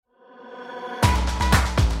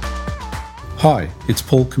Hi, it's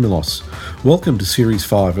Paul Camillos. Welcome to Series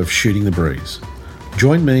 5 of Shooting the Breeze.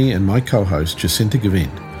 Join me and my co-host Jacinta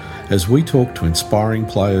Gavin as we talk to inspiring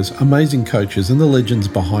players, amazing coaches and the legends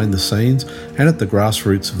behind the scenes and at the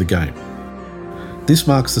grassroots of the game. This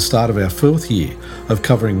marks the start of our 4th year of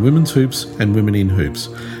covering women's hoops and women in hoops,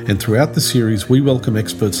 and throughout the series we welcome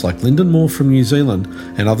experts like Lyndon Moore from New Zealand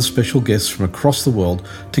and other special guests from across the world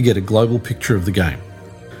to get a global picture of the game.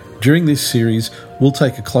 During this series, we'll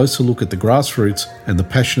take a closer look at the grassroots and the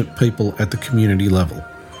passionate people at the community level.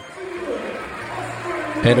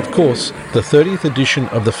 And of course, the 30th edition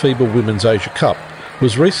of the FIBA Women's Asia Cup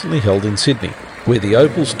was recently held in Sydney, where the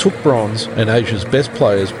Opals took bronze and Asia's best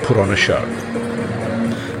players put on a show.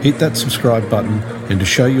 Hit that subscribe button, and to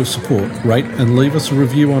show your support, rate and leave us a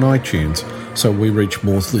review on iTunes so we reach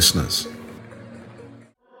more listeners.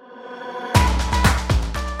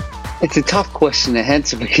 It's a tough question to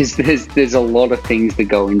answer because there's a lot of things that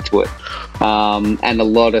go into it. And a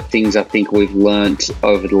lot of things I think we've learnt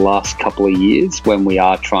over the last couple of years when we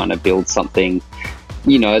are trying to build something,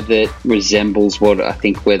 that resembles what I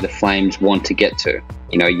think where the Flames want to get to.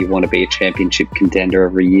 You want to be a championship contender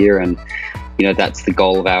every year, and that's the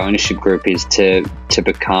goal of our ownership group, is to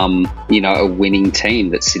become, a winning team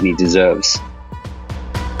that Sydney deserves.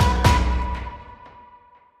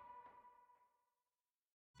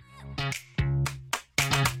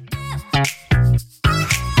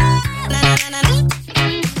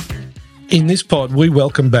 In this pod, we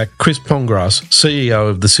welcome back Chris Pongrass, CEO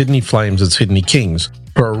of the Sydney Flames and Sydney Kings,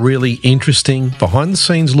 for a really interesting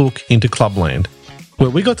behind-the-scenes look into Clubland, where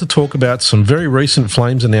we got to talk about some very recent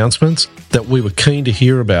Flames announcements that we were keen to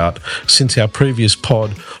hear about since our previous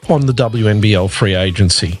pod on the WNBL free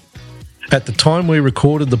agency. At the time we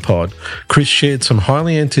recorded the pod, Chris shared some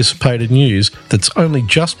highly anticipated news that's only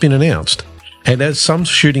just been announced, and as some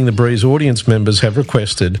Shooting the Breeze audience members have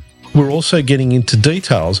requested, we're also getting into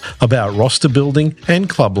details about roster building and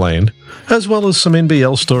Clubland, as well as some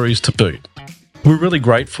NBL stories to boot. We're really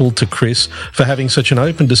grateful to Chris for having such an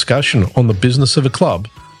open discussion on the business of a club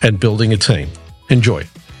and building a team. Enjoy.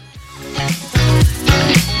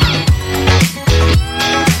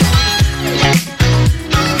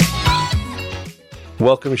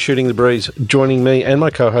 Welcome to Shooting the Breeze. Joining me and my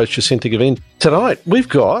co-host Jacinta Gavin. Tonight we've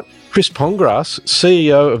got Chris Pongrass,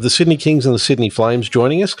 CEO of the Sydney Kings and the Sydney Flames,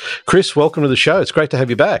 joining us. Chris, welcome to the show. It's great to have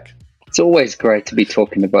you back. It's always great to be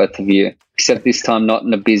talking to both of you, except this time not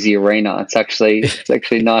in a busy arena. It's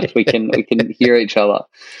actually nice. We can hear each other.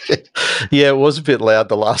 Yeah, it was a bit loud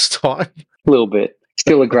the last time. A little bit.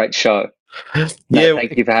 Still a great show. Yeah.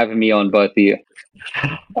 Thank you for having me on, both of you.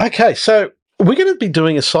 Okay, so we're going to be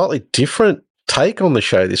doing a slightly different take on the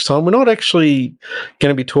show this time. We're not actually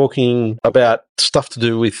going to be talking about stuff to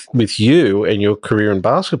do with you and your career in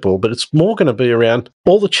basketball, but it's more going to be around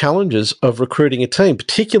all the challenges of recruiting a team,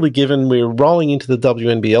 particularly given we're rolling into the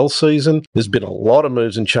WNBL season. There's been a lot of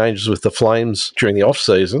moves and changes with the Flames during the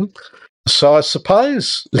off-season. So I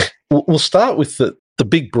suppose we'll start with the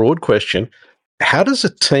big broad question. How does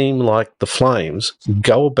a team like the Flames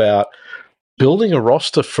go about building a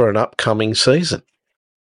roster for an upcoming season?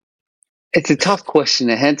 It's a tough question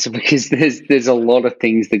to answer because there's a lot of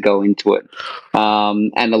things that go into it.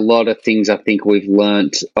 And a lot of things I think we've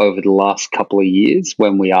learnt over the last couple of years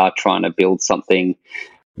when we are trying to build something,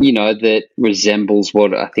 that resembles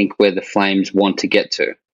what I think where the Flames want to get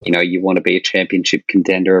to. You want to be a championship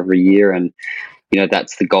contender every year, and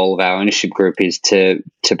that's the goal of our ownership group, is to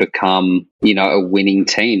become, a winning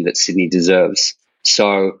team that Sydney deserves.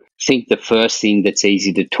 So I think the first thing that's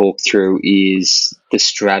easy to talk through is the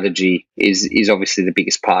strategy is obviously the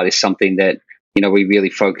biggest part, is something that, we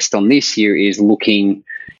really focused on this year, is looking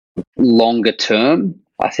longer term.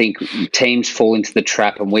 I think teams fall into the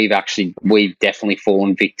trap, and we've definitely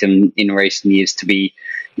fallen victim in recent years to be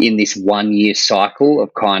in this 1 year cycle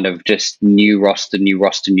of kind of just new roster.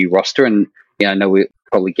 And, I know we'll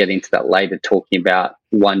probably get into that later, talking about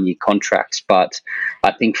 1 year contracts. But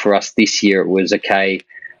I think for us this year, it was, okay,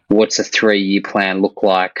 what's a 3-year plan look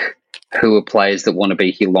like? Who are players that want to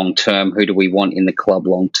be here long term? Who do we want in the club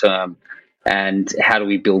long term? And how do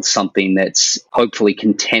we build something that's hopefully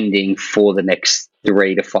contending for the next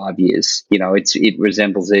 3 to 5 years? It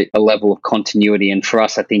resembles a level of continuity. And for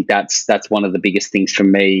us, I think that's one of the biggest things for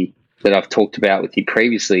me that I've talked about with you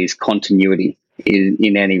previously, is continuity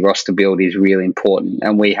in any roster build is really important.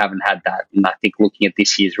 And we haven't had that. And I think looking at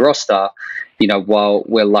this year's roster, while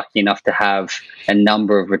we're lucky enough to have a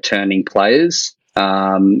number of returning players,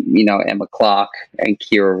 Emma Clark and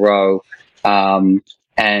Kira Rowe,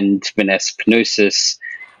 and Vanessa Panousis,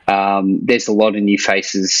 there's a lot of new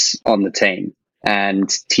faces on the team. And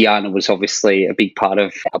Tiana was obviously a big part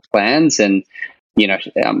of our plans. And,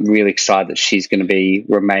 I'm really excited that she's going to be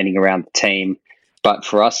remaining around the team. But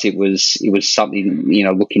for us, it was something,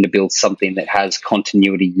 looking to build something that has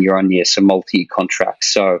continuity year on year, so multi-year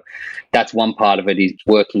contracts. So that's one part of it, is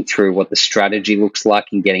working through what the strategy looks like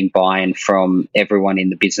and getting buy-in from everyone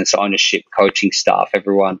in the business, ownership, coaching staff,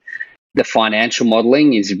 everyone. The financial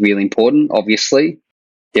modelling is really important, obviously.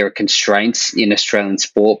 There are constraints in Australian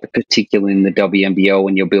sport, but particularly in the WNBL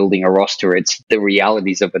when you're building a roster. It's the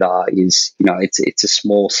realities of it it's a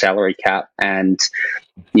small salary cap, and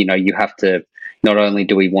you have to. Not only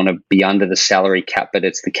do we want to be under the salary cap, but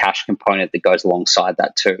it's the cash component that goes alongside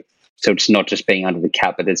that too. So it's not just being under the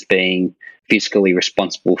cap, but it's being fiscally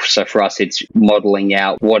responsible. So for us, it's modeling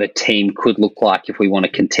out what a team could look like if we want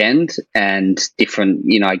to contend, and different,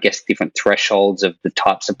 different thresholds of the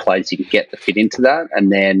types of players you can get to fit into that.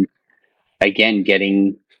 And then again,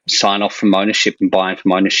 getting sign off from ownership and buying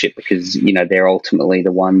from ownership, because, they're ultimately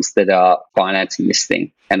the ones that are financing this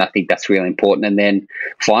thing. And I think that's really important. And then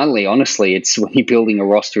finally, honestly, it's when you're building a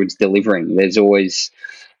roster, it's delivering. There's always,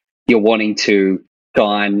 you're wanting to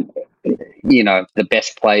sign, the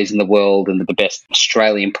best players in the world and the best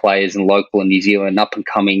Australian players and local and New Zealand up and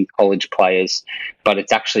coming college players, but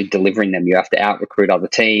it's actually delivering them. You have to out recruit other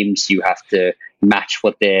teams. You have to match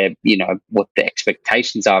what their, what the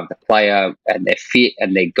expectations are of the player and their fit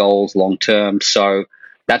and their goals long term. So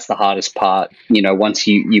that's the hardest part. Once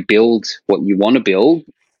you build what you want to build,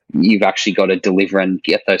 you've actually got to deliver and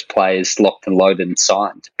get those players locked and loaded and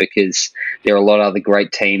signed, because there are a lot of other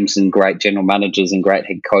great teams and great general managers and great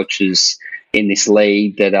head coaches in this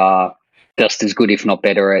league that are just as good, if not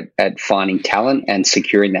better, at finding talent and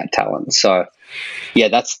securing that talent. So,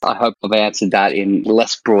 yeah, I hope I've answered that in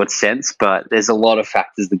less broad sense, but there's a lot of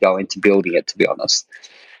factors that go into building it, to be honest.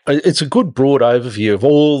 It's a good broad overview of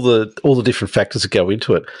all the different factors that go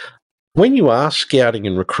into it. When you are scouting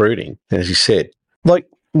and recruiting, as you said,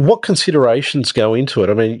 what considerations go into it?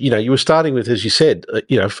 I mean, you were starting with, as you said,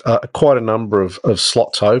 quite a number of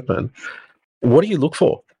slots open. What do you look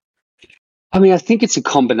for? I mean, I think it's a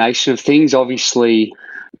combination of things. Obviously,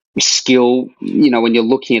 skill, when you're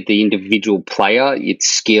looking at the individual player, it's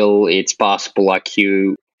skill, it's basketball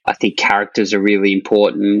IQ. I think character is a really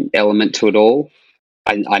important element to it all.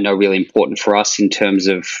 I know really important for us in terms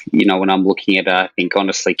of, when I'm looking at, I think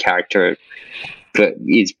honestly, character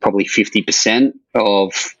is probably 50%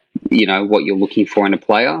 of, what you're looking for in a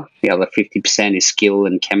player. The other 50% is skill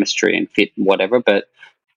and chemistry and fit and whatever. But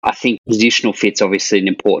I think positional fit's obviously an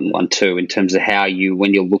important one too, in terms of how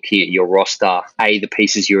when you're looking at your roster, A, the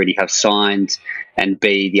pieces you already have signed, and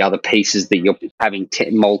B, the other pieces that you're having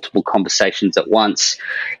multiple conversations at once.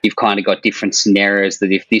 You've kind of got different scenarios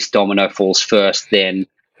that if this domino falls first, then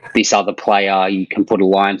this other player you can put a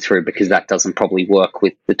line through, because that doesn't probably work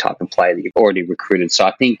with the type of player that you've already recruited. So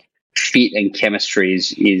I think fit and chemistry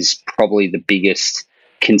is probably the biggest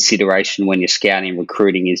consideration when you're scouting and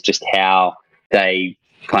recruiting, is just how they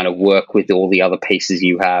kind of work with all the other pieces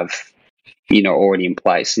you have, already in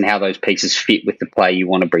place, and how those pieces fit with the player you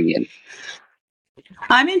want to bring in.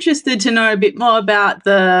 I'm interested to know a bit more about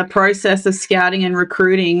the process of scouting and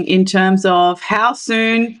recruiting in terms of how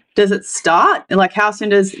soon does it start? Like, how soon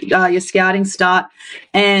does your scouting start,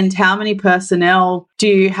 and how many personnel do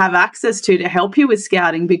you have access to help you with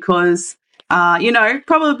scouting? Because,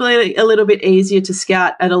 probably a little bit easier to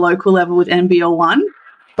scout at a local level with NBL 1,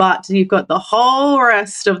 but you've got the whole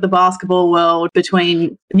rest of the basketball world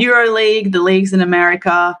between EuroLeague, the leagues in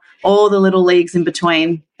America, all the little leagues in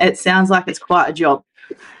between. It sounds like it's quite a job.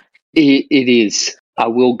 It is. I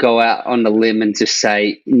will go out on a limb and just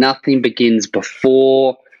say nothing begins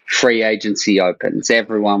before free agency opens.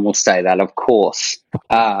 Everyone will say that, of course.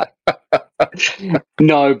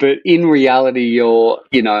 No, but in reality,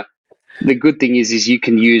 the good thing is you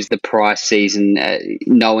can use the price season,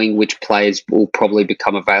 knowing which players will probably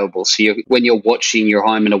become available. So when you're watching your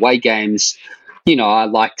home and away games, I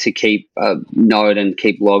like to keep a note and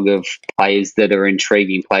keep log of players that are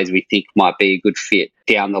intriguing, players we think might be a good fit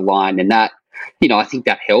down the line. And that, I think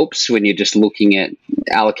that helps when you're just looking at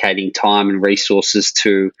allocating time and resources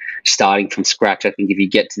to starting from scratch. I think if you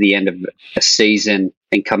get to the end of a season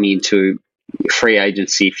and coming into free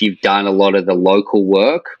agency, if you've done a lot of the local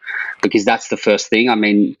work, because that's the first thing. I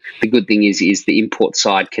mean, the good thing is the import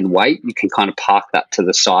side can wait. You can kind of park that to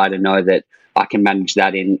the side and know that I can manage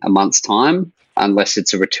that in a month's time, unless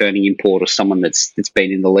it's a returning import or someone that's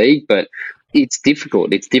been in the league. But it's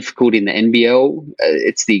difficult. It's difficult in the NBL.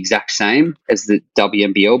 It's the exact same as the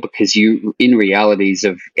WNBL, because in realities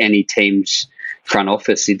of any team's front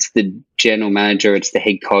office, it's the general manager, it's the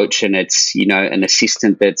head coach, and it's, an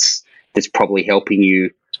assistant that's that's probably helping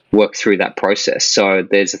you work through that process. So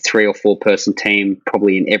there's a 3 or 4 person team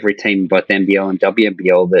probably in every team, both NBL and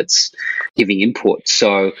WNBL, that's giving input.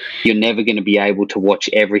 So you're never going to be able to watch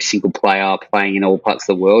every single player playing in all parts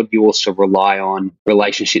of the world. You also rely on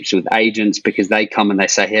relationships with agents, because they come and they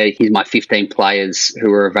say, hey, here's my 15 players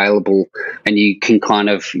who are available. And you can kind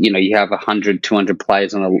of, you have 100, 200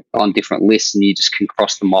 players on different lists, and you just can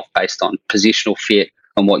cross them off based on positional fit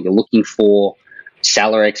and what you're looking for,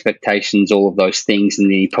 salary expectations, all of those things. And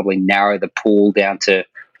then you probably narrow the pool down to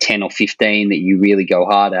 10 or 15 that you really go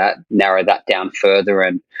hard at, narrow that down further,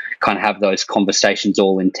 and kind of have those conversations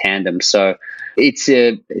all in tandem. So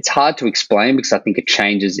it's hard to explain, because I think it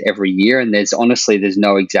changes every year, and there's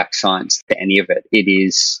no exact science to any of it. It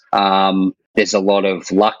is, there's a lot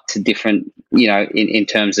of luck to different, in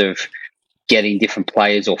terms of getting different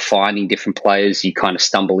players or finding different players. You kind of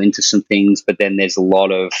stumble into some things, but then there's a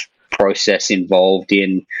lot of process involved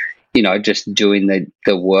in, just doing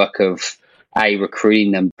the work of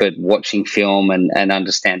recruiting them, but watching film and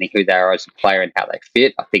understanding who they are as a player and how they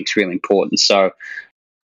fit, I think is really important. So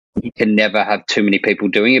you can never have too many people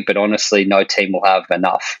doing it, but honestly, no team will have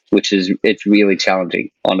enough, it's really challenging.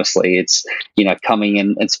 Honestly, it's, coming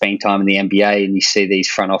in and spending time in the NBA, and you see these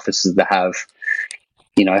front offices that have,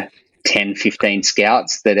 10, 15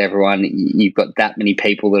 scouts, that you've got that many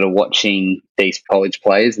people that are watching these college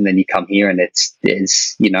players, and then you come here and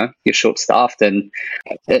you're short staffed. And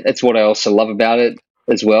it's what I also love about it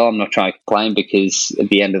as well. I'm not trying to complain, because at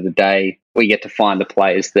the end of the day, we get to find the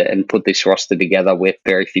players and put this roster together with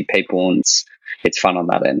very few people, and it's fun on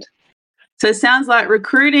that end. So it sounds like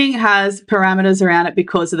recruiting has parameters around it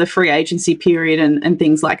because of the free agency period and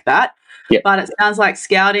things like that. Yep. But it sounds like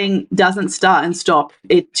scouting doesn't start and stop.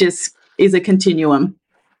 It just is a continuum.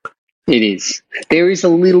 It is. There is a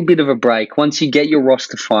little bit of a break. Once you get your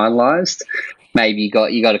roster finalised, maybe you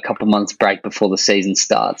got a couple months break before the season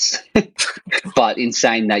starts. But in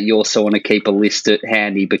saying that, you also want to keep a list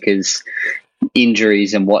handy, because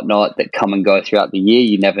injuries and whatnot that come and go throughout the year,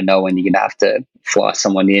 you never know when you're going to have to fly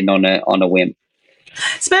someone in on a whim.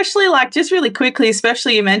 Especially, just really quickly,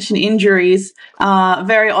 especially you mentioned injuries.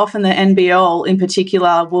 Very often the NBL in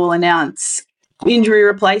particular will announce injury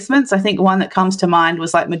replacements. I think one that comes to mind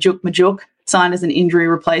was Majuk signed as an injury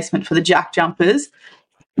replacement for the Jack Jumpers.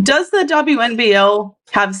 Does the WNBL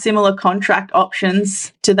have similar contract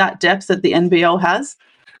options to that depth that the NBL has?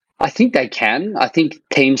 I think they can. I think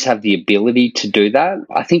teams have the ability to do that.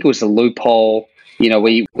 I think it was a loophole.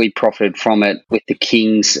 We profited from it with the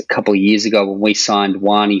Kings a couple of years ago when we signed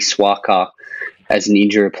Wani Swaka as an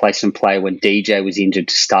injury replacement player when DJ was injured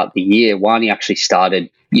to start the year. Wani actually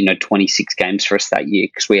started, 26 games for us that year,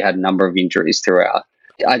 because we had a number of injuries throughout.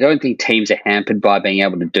 I don't think teams are hampered by being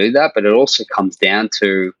able to do that, but it also comes down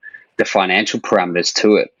to the financial parameters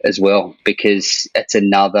to it as well, because it's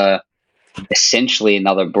essentially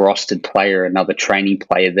another rostered player, another training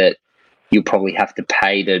player that you'll probably have to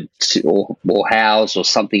pay or house or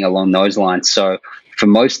something along those lines. So for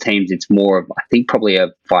most teams, it's more of, I think, probably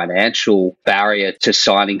a financial barrier to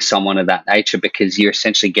signing someone of that nature, because you're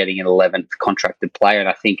essentially getting an 11th contracted player. And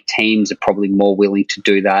I think teams are probably more willing to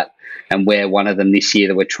do that. And we're one of them this year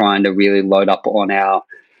that we're trying to really load up on our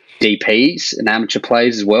DPs and amateur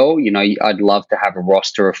players as well. I'd love to have a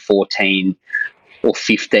roster of 14 or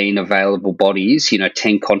 15 available bodies,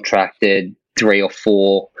 10 contracted, 3 or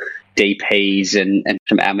 4 DPs and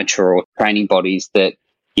some amateur or training bodies that,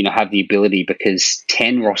 have the ability, because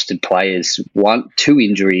 10 rostered players, 2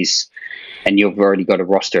 injuries, and you've already got a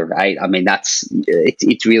roster of 8. I mean,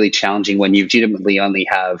 it's really challenging when you legitimately only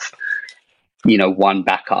have, one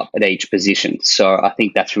backup at each position. So I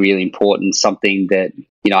think that's really important, something that,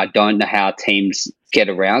 I don't know how teams get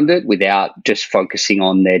around it without just focusing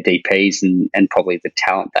on their DPs and probably the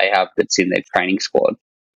talent they have that's in their training squad.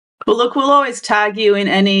 Well, look, we'll always tag you in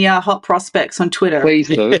any hot prospects on Twitter. Please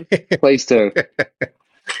do. Please do.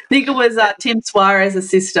 I think it was Tim Suarez's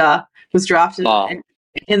sister was drafted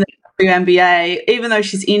in the WNBA, even though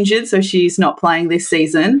she's injured, so she's not playing this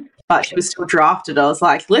season, but she was still drafted. I was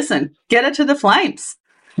like, listen, get her to the Flames.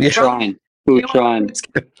 We're trying. Well,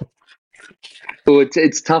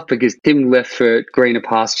 it's tough because Tim left for greener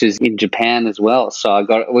pastures in Japan as well. So I've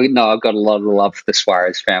got a lot of love for the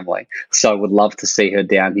Suarez family. So I would love to see her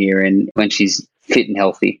down here when she's fit and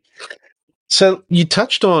healthy. So you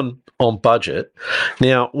touched on budget.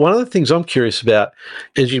 Now, one of the things I'm curious about,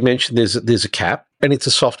 as you mentioned, there's a cap, and it's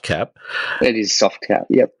a soft cap. It is soft cap,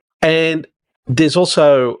 yep. And there's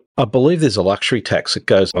also, I believe there's a luxury tax that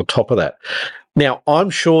goes on top of that. Now, I'm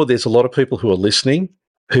sure there's a lot of people who are listening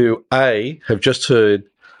who, have just heard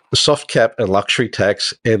the soft cap and luxury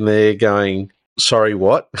tax, and they're going, sorry,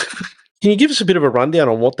 what? Can you give us a bit of a rundown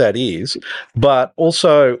on what that is, but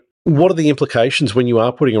also what are the implications when you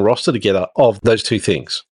are putting a roster together of those two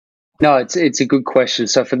things? No, it's a good question.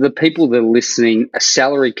 So for the people that are listening, a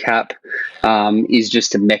salary cap is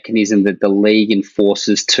just a mechanism that the league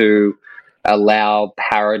enforces to allow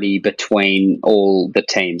parity between all the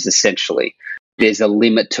teams, essentially. There's a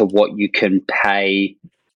limit to what you can pay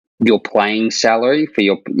your playing salary for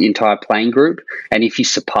your entire playing group. And if you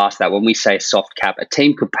surpass that, when we say soft cap, a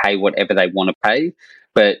team could pay whatever they want to pay.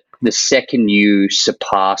 But the second you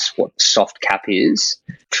surpass what soft cap is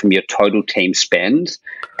from your total team spend,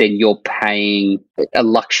 then you're paying a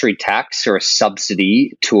luxury tax or a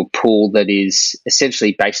subsidy to a pool that is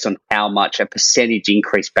essentially based on how much, a percentage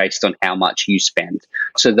increase based on how much you spend.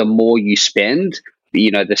 So the more you spend,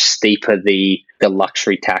 the steeper the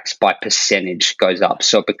luxury tax by percentage goes up.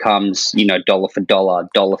 So it becomes, dollar for dollar,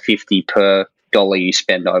 $1.50 per dollar you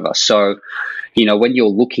spend over. So, when you're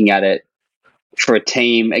looking at it for a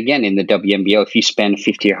team, again, in the WNBL, if you spend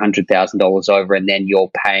 $50,000 or $100,000 over and then you're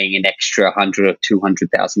paying an extra $100,000 or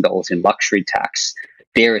 $200,000 in luxury tax,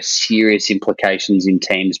 there are serious implications in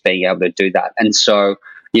teams being able to do that. And so,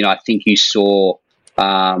 I think you saw,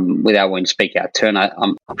 without wanting to speak out of turn,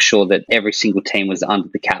 I'm sure that every single team was under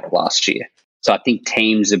the cap last year. So I think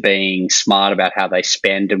teams are being smart about how they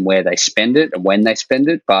spend and where they spend it and when they spend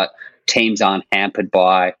it, but teams aren't hampered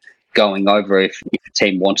by going over if a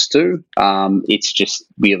team wants to. It's just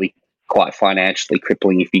really quite financially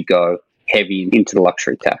crippling if you go heavy into the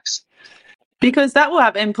luxury tax. Because that will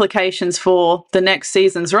have implications for the next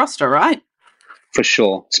season's roster, right? For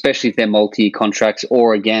sure, especially if they're multi-year contracts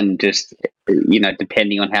or, again, just,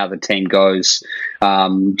 depending on how the team goes.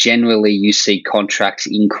 Generally, you see contracts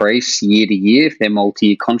increase year to year if they're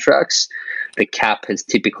multi-year contracts. The cap has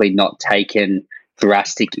typically not taken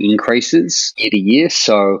drastic increases year to year.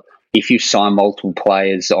 So if you sign multiple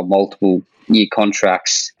players on multiple year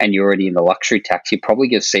contracts and you're already in the luxury tax, you're probably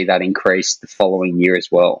going to see that increase the following year as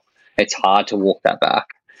well. It's hard to walk that back.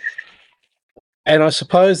 And I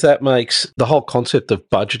suppose that makes the whole concept of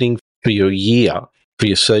budgeting for your year, for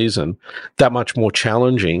your season, that much more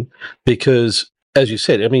challenging because, as you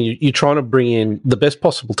said, I mean, you're trying to bring in the best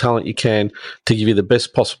possible talent you can to give you the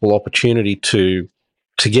best possible opportunity to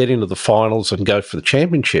get into the finals and go for the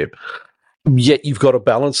championship. Yet you've got to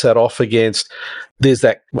balance that off against, there's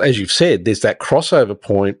that, as you've said, there's that crossover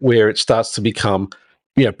point where it starts to become,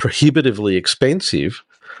 prohibitively expensive,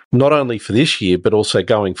 not only for this year, but also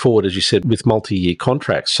going forward, as you said, with multi-year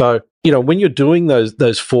contracts. So, when you're doing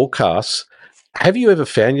those forecasts, have you ever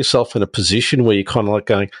found yourself in a position where you're kind of like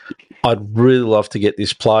going, I'd really love to get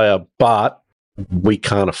this player, but we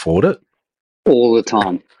can't afford it? All the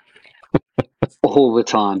time. All the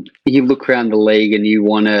time. You look around the league and you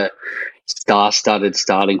want a star-studded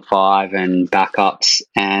starting five and backups,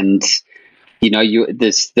 and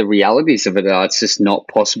there's the realities of it are it's just not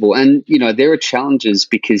possible. And there are challenges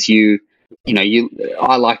because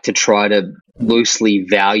I like to try to loosely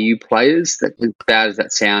value players. That, as bad as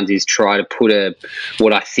that sounds, is try to put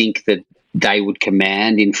what I think that they would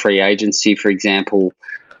command in free agency, for example.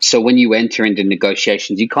 So when you enter into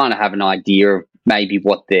negotiations, you kind of have an idea of maybe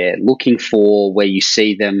what they're looking for, where you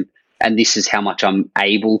see them, and this is how much I'm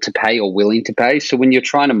able to pay or willing to pay. So when you're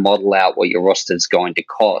trying to model out what your roster is going to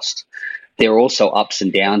cost, there are also ups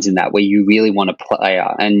and downs in that where you really want a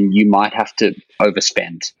player and you might have to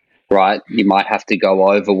overspend, right? You might have to go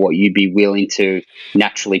over what you'd be willing to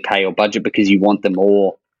naturally pay or budget because you want them,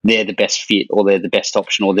 or they're the best fit, or they're the best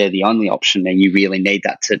option, or they're the only option, and you really need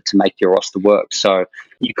that to make your roster work. So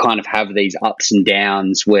you kind of have these ups and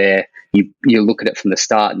downs where you look at it from the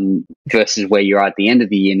start and versus where you're at the end of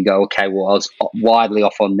the year and go, okay, well, I was widely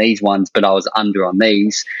off on these ones, but I was under on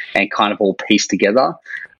these, and kind of all piece together.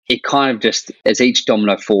 It kind of just, as each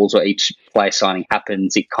domino falls or each player signing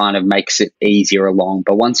happens, it kind of makes it easier along.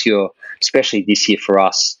 But once especially this year for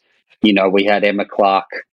us, we had Emma Clark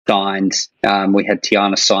signed, we had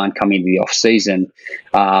Tiana signed coming into the off season,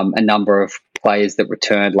 a number of players that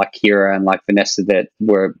returned like Kira and like Vanessa that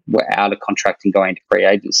were out of contract and going to free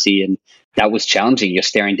agency, and that was challenging. You're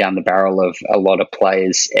staring down the barrel of a lot of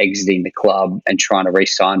players exiting the club and trying to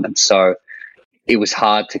re-sign them. So it was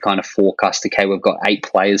hard to kind of forecast, okay, we've got 8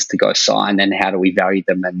 players to go sign, and how do we value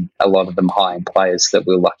them? And a lot of them high-end players that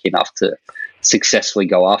we're lucky enough to successfully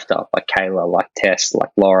go after, like Kayla, like Tess, like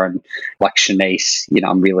Lauren, like Shanice.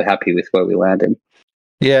 I'm really happy with where we landed.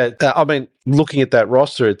 Yeah, I mean, looking at that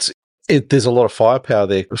roster, there's a lot of firepower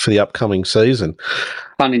there for the upcoming season.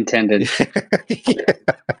 Pun intended. Yeah.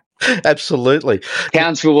 Absolutely.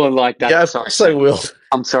 Townsville will like that. Yeah, of course they will.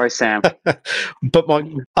 I'm sorry, Sam. But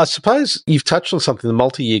I suppose you've touched on something, the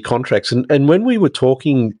multi-year contracts. And when we were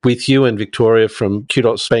talking with you and Victoria from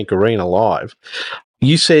Q.Dot Spank Arena Live,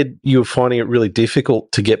 you said you were finding it really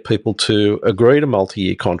difficult to get people to agree to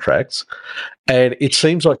multi-year contracts. And it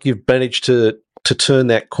seems like you've managed to turn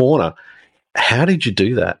that corner. How did you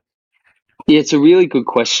do that? Yeah, it's a really good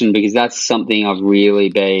question because that's something I've really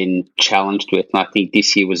been challenged with. And I think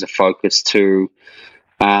this year was a focus to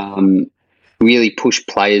really push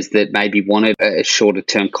players that maybe wanted a shorter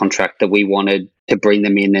term contract, that we wanted to bring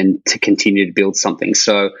them in and to continue to build something.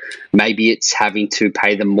 So maybe it's having to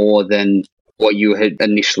pay them more than what you had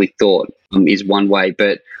initially thought is one way.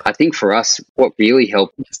 But I think for us, what really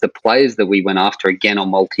helped is the players that we went after, again, on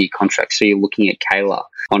multi-year contracts. So you're looking at Kayla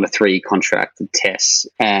on a 3-year contract, and Tess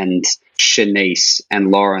and Shanice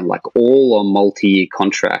and Lauren, like all on multi-year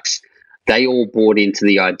contracts. They all bought into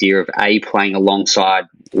the idea of playing alongside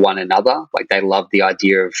one another. Like they loved the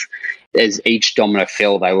idea of, as each domino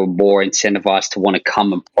fell, they were more incentivized to want to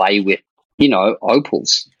come and play with,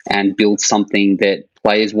 Opals and build something that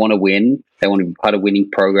players want to win. They want to be part of a winning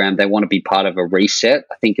program. They want to be part of a reset,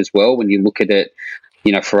 I think, as well. When you look at it,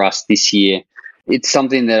 for us this year, it's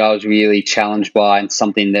something that I was really challenged by, and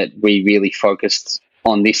something that we really focused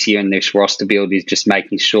on this year in this roster build is just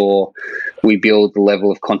making sure we build the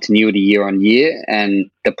level of continuity year on year and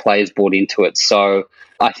the players bought into it. So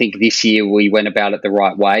I think this year we went about it the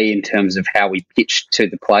right way in terms of how we pitched to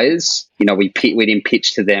the players. We didn't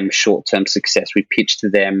pitch to them short-term success. We pitched to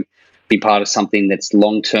them be part of something that's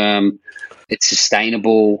long-term, it's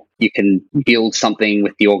sustainable. You can build something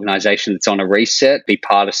with the organization that's on a reset, be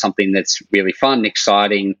part of something that's really fun,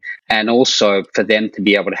 exciting, and also for them to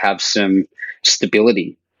be able to have some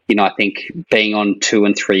stability. I think being on 2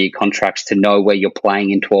 and 3 year contracts, to know where you're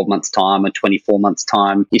playing in 12 months' time and 24 months'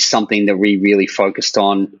 time, is something that we really focused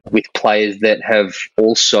on with players that have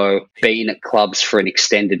also been at clubs for an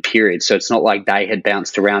extended period. So it's not like they had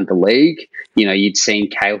bounced around the league. You'd seen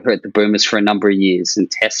Kayla at the Boomers for a number of years,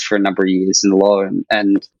 and Tess for a number of years, and Lauren,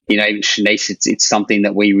 and even Shanice. It's something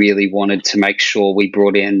that we really wanted to make sure we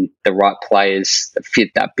brought in the right players that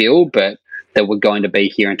fit that bill, but that were going to be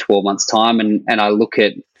here in 12 months' time. And I look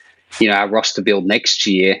at our roster build next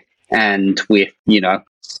year, and with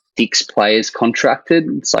 6 players contracted,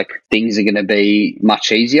 it's like things are going to be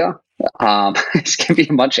much easier. It's going to be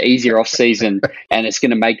a much easier off season, and it's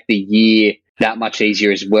going to make the year that much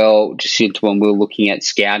easier as well. Just when we're looking at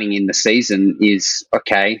scouting in the season, is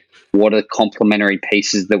okay, what are the complementary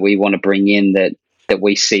pieces that we want to bring in that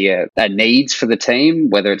we see a needs for the team,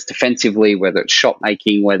 whether it's defensively, whether it's shot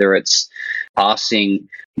making, whether it's passing.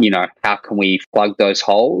 How can we plug those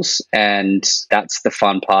holes? And that's the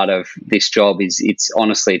fun part of this job. Is it's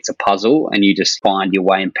a puzzle, and you just find your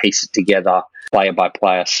way and piece it together player by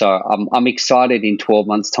player. So I'm excited in 12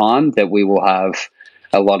 months' time that we will have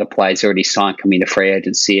a lot of players already signed coming to free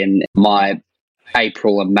agency, and my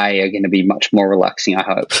April and May are going to be much more relaxing, I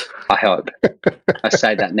hope. I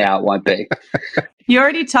say that now, it won't be. You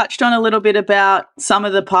already touched on a little bit about some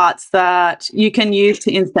of the parts that you can use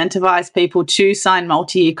to incentivize people to sign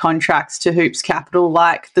multi-year contracts to Hoops Capital,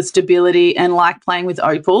 like the stability and like playing with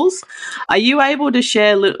Opals. Are you able to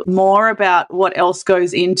share a little more about what else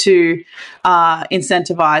goes into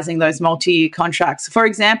incentivizing those multi-year contracts? For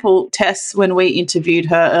example, Tess, when we interviewed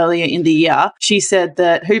her earlier in the year, she said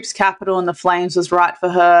that Hoops Capital and the Flames was right for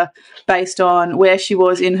her based on where she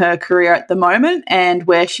was in her career at the moment and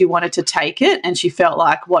where she wanted to take it, and she felt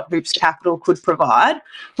like what Hoops Capital could provide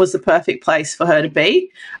was the perfect place for her to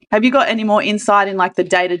be. Have you got any more insight in like the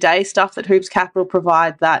day-to-day stuff that Hoops Capital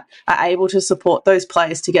provide that are able to support those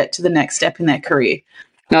players to get to the next step in their career?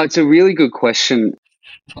 No, it's a really good question.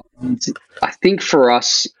 I think for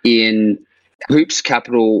us in Hoops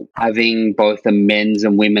Capital, having both a men's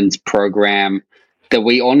and women's program, that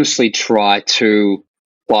we honestly try to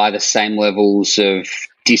apply the same levels of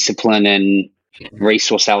discipline and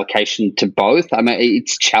resource allocation to both. I mean,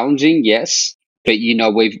 it's challenging, yes, but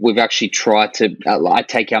we've actually tried to. I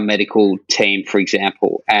take our medical team, for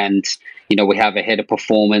example, and we have a head of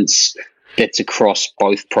performance that's across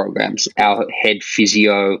both programs. Our head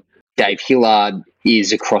physio, Dave Hillard,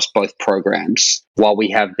 is across both programs, while we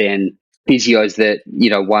have then physios that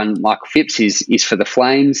one, Michael Phipps, is for the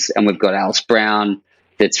Flames, and we've got Alice Brown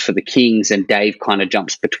that's for the Kings, and Dave kind of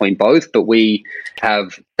jumps between both. But we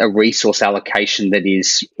have a resource allocation that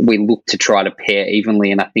is, we look to try to pair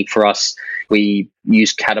evenly. And I think for us, we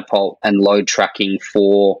used catapult and load tracking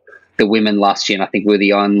for the women last year, and I think we're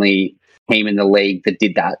the only team in the league that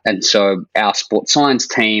did that. And so our sports science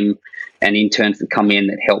team and interns that come in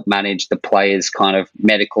that help manage the players' kind of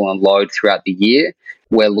medical and load throughout the year.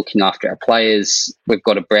 We're looking after our players. We've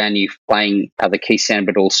got a brand new playing at the Key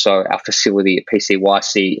Centre, but also our facility at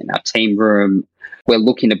PCYC and our team room. We're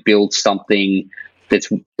looking to build something that's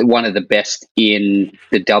one of the best in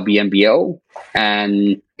the WNBL.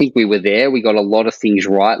 And I think we were there. We got a lot of things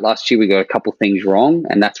right last year. We got a couple of things wrong,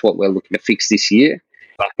 and that's what we're looking to fix this year.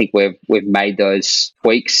 I think we've made those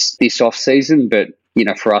tweaks this off season, but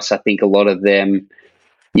for us, I think a lot of them,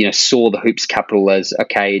 saw the Hoops Capital as,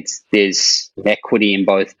 okay, there's equity in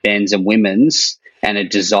both men's and women's, and a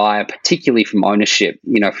desire, particularly from ownership,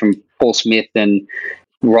 from Paul Smith and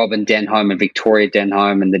Robin Denholm and Victoria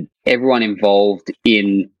Denholm and everyone involved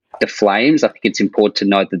in the Flames. I think it's important to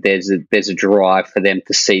note that there's a drive for them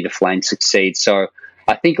to see the Flames succeed. So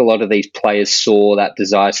I think a lot of these players saw that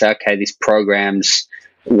desire, say, okay, this program's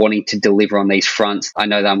wanting to deliver on these fronts. I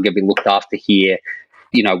know that I'm going to be looked after here.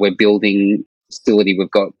 We're building a facility.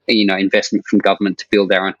 We've got, investment from government to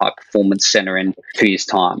build our own high performance center in 2 years'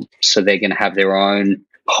 time. So they're going to have their own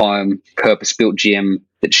home purpose-built gym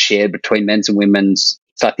that's shared between men's and women's.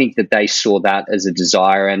 So I think that they saw that as a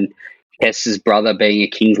desire. And Tess's brother being a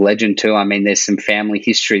Kings legend too, I mean, there's some family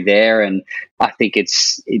history there. And I think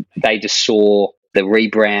they just saw the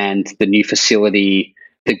rebrand, the new facility,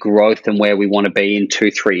 the growth, and where we want to be in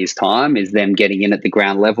 2-3 years' time is them getting in at the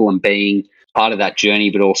ground level and being part of that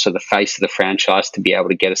journey, but also the face of the franchise to be able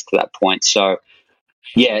to get us to that point. So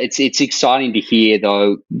yeah, it's exciting to hear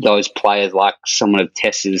though those players, like someone of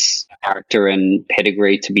Tess's character and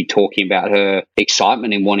pedigree, to be talking about her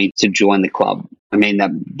excitement in wanting to join the club. I mean,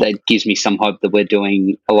 that gives me some hope that we're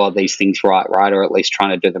doing a lot of these things right, or at least trying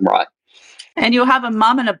to do them right. And you'll have a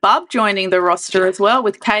mum and a bub joining the roster as well,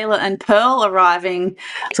 with Kayla and Pearl arriving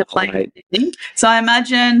to play. Right. So I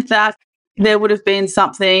imagine that there would have been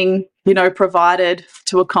something, provided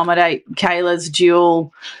to accommodate Kayla's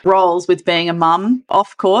dual roles with being a mum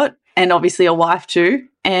off court and obviously a wife too,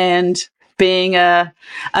 and being an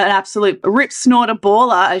absolute rip snorter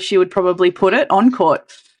baller, as she would probably put it, on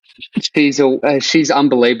court. She's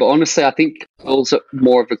unbelievable. Honestly, I think Pearl's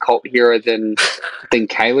more of a cult hero than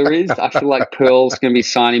Kayla is. I feel like Pearl's going to be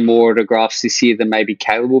signing more autographs this year than maybe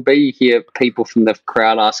Kayla will be. You hear people from the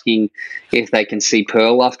crowd asking if they can see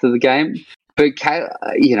Pearl after the game. But Kayla,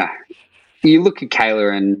 you look at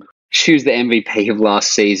Kayla and she was the MVP of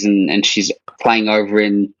last season, and she's playing over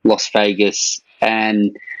in Las Vegas,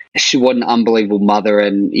 and what an unbelievable mother,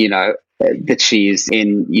 and that she is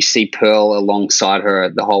in. You see Pearl alongside her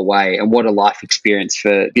the whole way, and what a life experience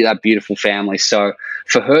for that beautiful family. So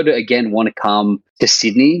for her to again want to come to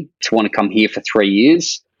Sydney, to want to come here for 3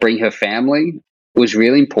 years, bring her family, was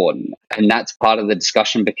really important. And that's part of the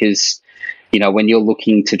discussion, because when you're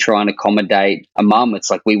looking to try and accommodate a mum,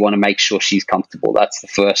 it's like we want to make sure she's comfortable. That's the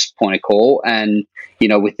first point of call. And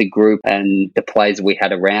with the group and the players we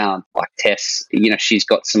had around, like Tess, she's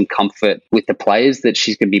got some comfort with the players that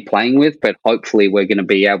she's going to be playing with, but hopefully we're going to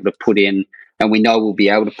be able to put in, and we know we'll be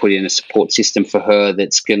able to put in a support system for her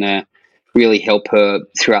that's going to really help her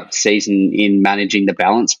throughout the season in managing the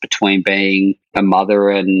balance between being a mother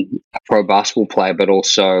and a pro basketball player, but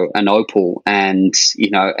also an Opal and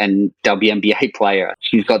WNBA player.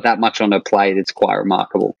 She's got that much on her plate. It's quite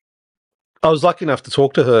remarkable. I was lucky enough to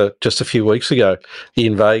talk to her just a few weeks ago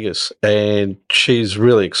in Vegas, and she's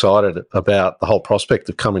really excited about the whole prospect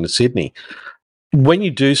of coming to Sydney. When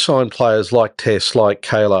you do sign players like Tess, like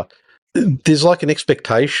Kayla, there's like an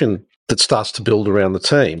expectation that starts to build around the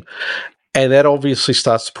team, and that obviously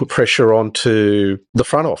starts to put pressure onto the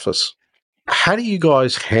front office. How do you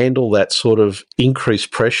guys handle that sort of increased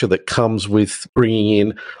pressure that comes with bringing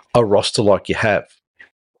in a roster like you have?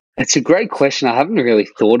 It's a great question. I haven't really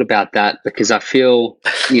thought about that, because I feel,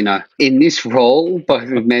 in this role, both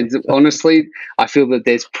with men's, honestly, I feel that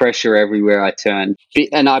there's pressure everywhere I turn.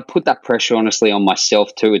 And I put that pressure, honestly, on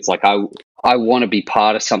myself too. It's like I want to be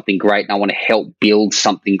part of something great, and I want to help build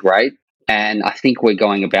something great. And I think we're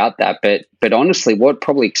going about that. But honestly, what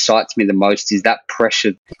probably excites me the most is that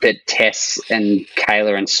pressure that Tess and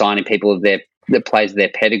Kayla and signing people of that plays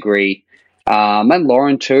their pedigree, and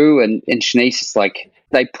Lauren too, and Shanice, it's like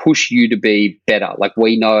they push you to be better. Like,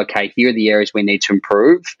 we know, okay, here are the areas we need to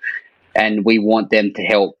improve, and we want them to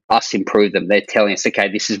help us improve them. They're telling us,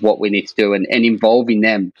 okay, this is what we need to do, and involving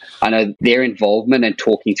them. I know their involvement and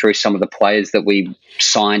talking through some of the players that we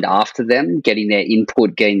signed after them, getting their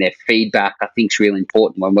input, getting their feedback, I think is really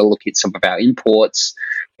important. When we're looking at some of our imports,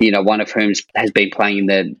 one of whom has been playing in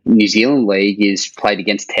the New Zealand League is played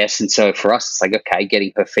against Tess. And so for us, it's like, okay,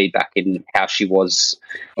 getting her feedback in how she was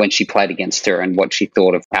when she played against her and what she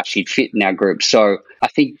thought of how she'd fit in our group. So I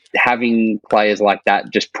think having players like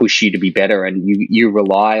that just push you to be better, and you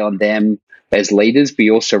rely on them as leaders, but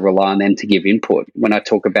you also rely on them to give input. When I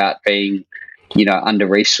talk about being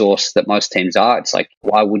under-resourced that most teams are, it's like,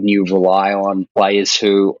 why wouldn't you rely on players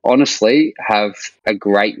who honestly have a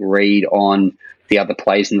great read on the other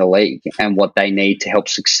players in the league and what they need to help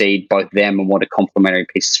succeed, both them and what are complementary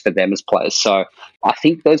pieces for them as players. So I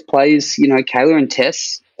think those players, Kayla and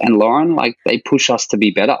Tess and Lauren, like, they push us to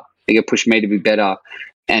be better. They push me to be better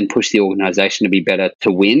and push the organisation to be better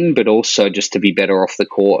to win, but also just to be better off the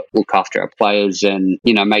court, look after our players and,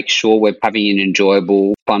 make sure we're having an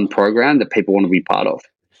enjoyable, fun program that people want to be part of.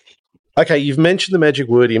 Okay, you've mentioned the magic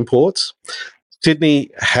word imports.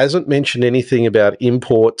 Sydney hasn't mentioned anything about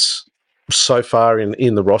imports so far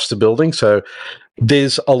in the roster building, so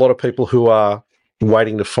there's a lot of people who are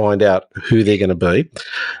waiting to find out who they're going to be.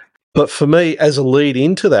 But for me, as a lead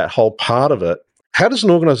into that whole part of it, how does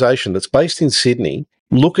an organisation that's based in Sydney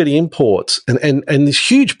look at imports and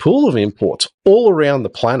this huge pool of imports all around the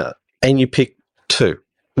planet, and you pick two?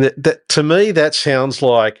 That to me, that sounds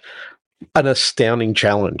like an astounding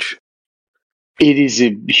challenge. It is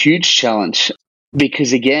a huge challenge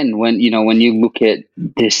because, again, when you look at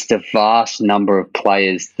the vast number of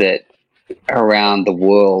players that are around the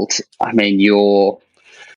world, I mean,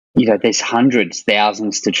 there's hundreds,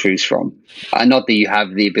 thousands to choose from. Not that you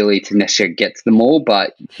have the ability to necessarily get to them all,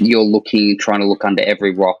 but you're trying to look under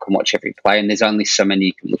every rock and watch every player, and there's only so many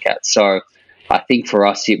you can look at. So I think for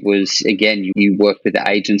us, it was, again, you work with the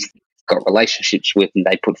agents that you've got relationships with, and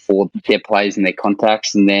they put forward their players and their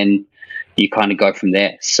contacts, and then you kind of go from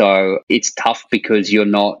there. So it's tough because you're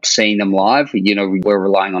not seeing them live. We're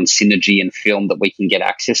relying on synergy and film that we can get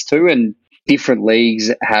access to, and different leagues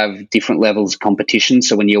have different levels of competition.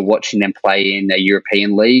 So when you're watching them play in a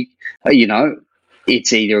European league,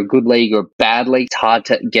 it's either a good league or a bad league. It's hard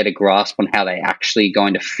to get a grasp on how they're actually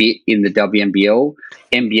going to fit in the WNBL.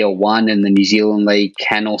 NBL 1 and the New Zealand League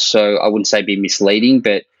can also, I wouldn't say be misleading,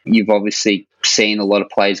 but you've obviously seen a lot of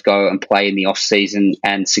players go and play in the off-season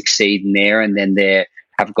and succeed in there, and then they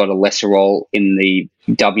have got a lesser role in the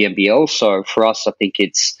WNBL. So for us, I think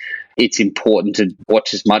it's important to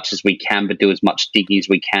watch as much as we can, but do as much digging as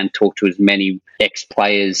we can, talk to as many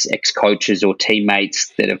ex-players, ex-coaches or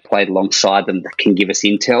teammates that have played alongside them that can give us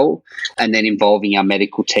intel, and then involving our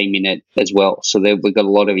medical team in it as well. So we've got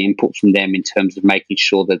a lot of input from them in terms of making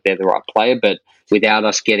sure that they're the right player, but without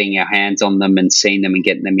us getting our hands on them and seeing them and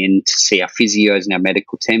getting them in to see our physios and our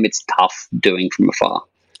medical team, it's tough doing from afar.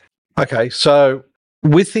 Okay, so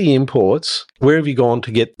with the imports, where have you gone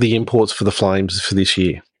to get the imports for the Flames for this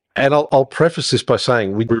year? And I'll preface this by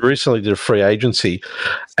saying we recently did a free agency,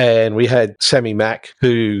 and we had Sammy Mack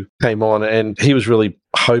who came on, and he was really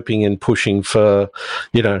hoping and pushing for,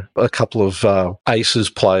 a couple of Aces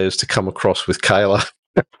players to come across with Kayla.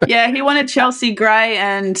 Yeah, he wanted Chelsea Gray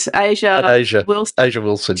and Asia Wilson. Asia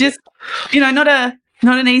Wilson. Just, not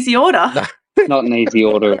an easy order. No. Not an easy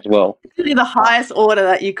order as well. Really the highest order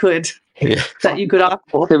that you could ask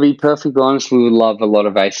for. To be perfectly honest, we would love a lot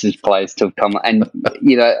of Aces players to have come. And,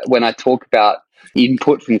 when I talk about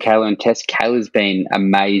input from Kayla and Tess, Kayla's been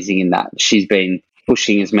amazing in that. She's been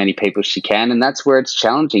pushing as many people as she can, and that's where it's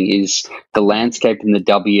challenging. Is the landscape in the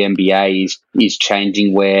WNBA is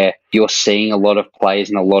changing, where you're seeing a lot of players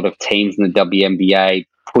and a lot of teams in the WNBA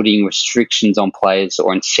putting restrictions on players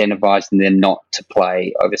or incentivizing them not to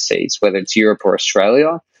play overseas, whether it's Europe or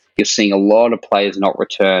Australia. You're seeing a lot of players not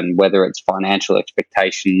return, whether it's financial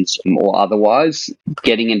expectations or otherwise.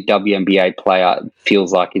 Getting a WNBA player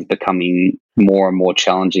feels like is becoming more and more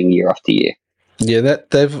challenging year after year. Yeah,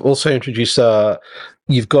 that they've also introduced.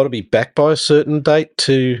 You've got to be back by a certain date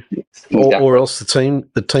to, or else the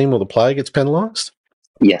team or the player gets penalised.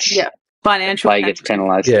 Yes. Yeah. Financial. The player gets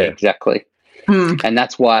penalised. Yeah, exactly. And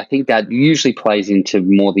that's why I think that usually plays into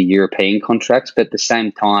more the European contracts. But at the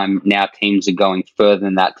same time, now teams are going further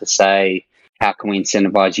than that to say, how can we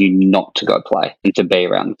incentivize you not to go play and to be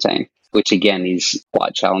around the team, which again is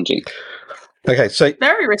quite challenging. Okay, so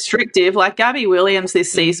very restrictive. Like Gabby Williams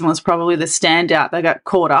this season was probably the standout. They got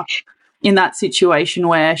caught up in that situation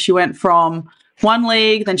where she went from one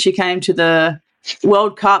league, then she came to the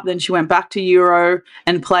World Cup, then she went back to Euro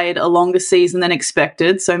and played a longer season than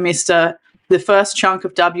expected. So missed the first chunk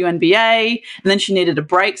of WNBA, and then she needed a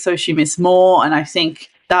break, so she missed more. And I think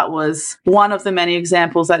that was one of the many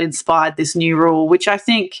examples that inspired this new rule, which I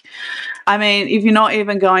think, if you're not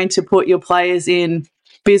even going to put your players in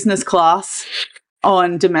business class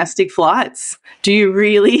on domestic flights? Do you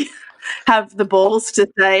really have the balls to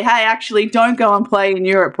say, hey, actually, don't go and play in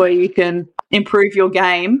Europe where you can improve your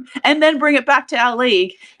game, and then bring it back to our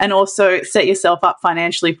league and also set yourself up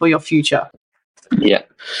financially for your future? Yeah.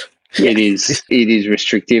 It is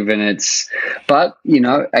restrictive, but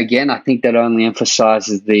again, I think that only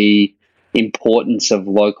emphasizes the importance of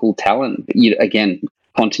local talent. Again,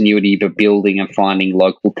 continuity, but building and finding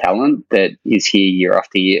local talent that is here year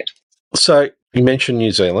after year. So you mentioned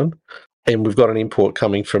New Zealand, and we've got an import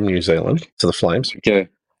coming from New Zealand to the Flames.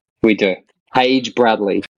 We do. Paige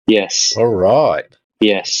Bradley. Yes. All right.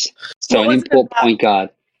 Yes. So an import point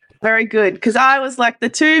guard. Very good, because I was like, the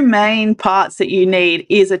two main parts that you need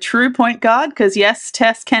is a true point guard, because yes,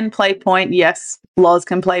 Tess can play point, yes, Loz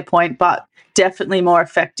can play point, but definitely more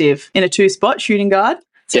effective in a two-spot shooting guard.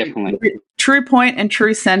 So definitely. True point and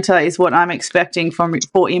true centre is what I'm expecting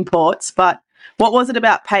for imports. But what was it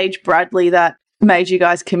about Paige Bradley that made you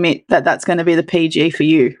guys commit that that's going to be the PG for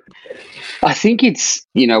you? I think it's,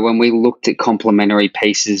 when we looked at complementary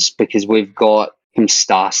pieces, because we've got some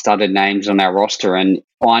star-studded names on our roster, and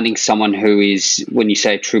finding someone who is, when you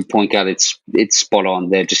say true point guard, it's spot on.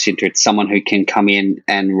 They're just it's someone who can come in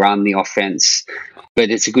and run the offense, but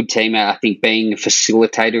it's a good teammate. I think being a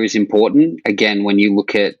facilitator is important. Again, when you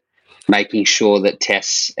look at making sure that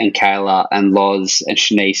Tess and Kayla and Loz and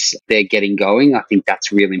Shanice, they're getting going, I think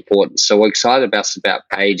that's really important. So we're excited about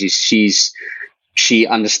Paige is she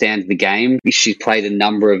understands the game. She's played a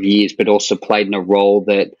number of years, but also played in a role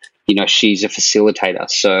that, she's a facilitator.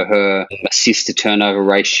 So her assist to turnover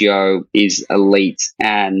ratio is elite.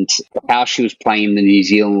 And how she was playing in the New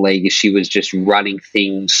Zealand League is she was just running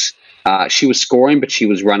things. She was scoring, but she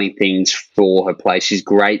was running things for her play. She's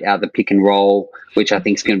great out of the pick and roll, which I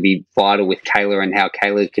think is going to be vital with Kayla and how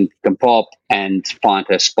Kayla can pop and find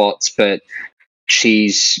her spots. But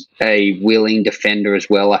she's a willing defender as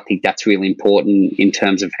well. I think that's really important in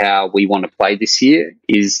terms of how we want to play this year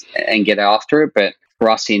and get after it. But for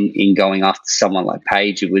us in going after someone like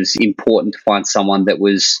Paige, it was important to find someone that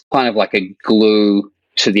was kind of like a glue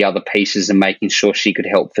to the other pieces and making sure she could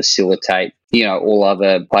help facilitate, all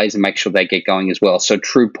other players and make sure they get going as well. So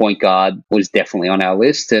true point guard was definitely on our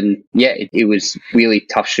list. And yeah, it was really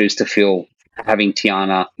tough shoes to fill, having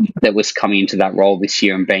Tiana that was coming into that role this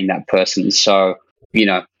year and being that person. So,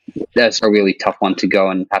 that's a really tough one to go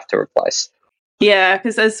and have to replace. Yeah,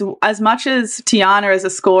 because as much as Tiana is a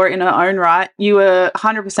scorer in her own right, you were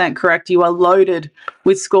 100% correct. You are loaded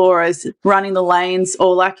with scorers running the lanes,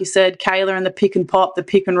 or like you said, Kayla in the pick and pop, the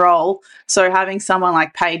pick and roll. So having someone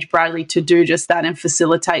like Paige Bradley to do just that and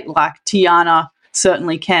facilitate like Tiana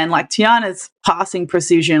certainly can. Like Tiana's passing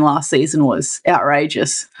precision last season was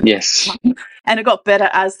outrageous. Yes. And it got better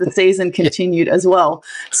as the season continued as well.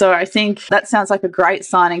 So I think that sounds like a great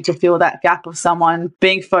signing to fill that gap of someone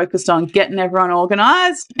being focused on getting everyone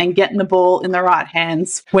organised and getting the ball in the right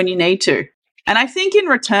hands when you need to. And I think in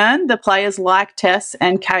return, the players like Tess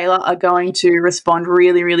and Kayla are going to respond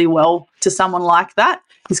really, really well to someone like that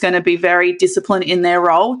who's going to be very disciplined in their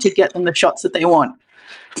role to get them the shots that they want.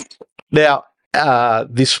 Now,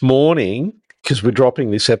 this morning, because we're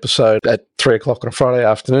dropping this episode at 3:00 on a Friday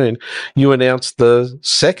afternoon, you announced the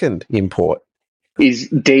second import. Is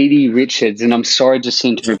Dee Richards, and I'm sorry,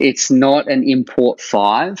 Jacinta, it's not an import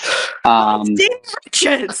 5. Dee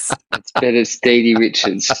Richards! It's Dee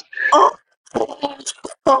Richards. Oh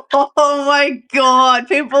my God,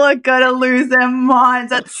 people are going to lose their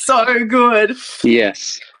minds. That's so good.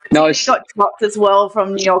 Yes. No, she got dropped as well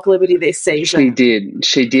from New York Liberty this season.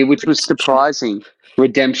 She did, which was surprising.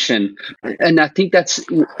 Redemption. And I think that's,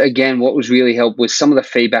 again, what was really helpful was some of the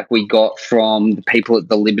feedback we got from the people at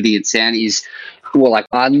the Liberty and Sound is, like,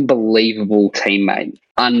 unbelievable teammate,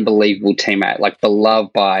 like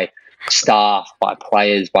beloved by staff, by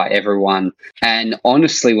players, by everyone. And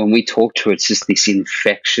honestly, when we talk to her, it's just this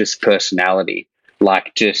infectious personality,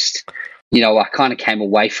 like just... I kind of came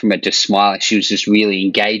away from it just smiling. She was just really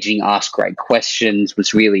engaging, asked great questions,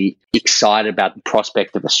 was really excited about the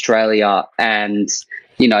prospect of Australia. And,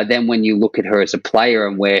 then when you look at her as a player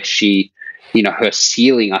and where she, her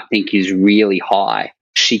ceiling, I think, is really high.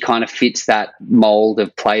 She kind of fits that mold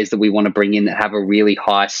of players that we want to bring in that have a really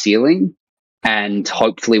high ceiling. And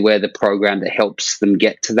hopefully we're the program that helps them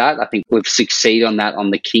get to that. I think we've succeeded on that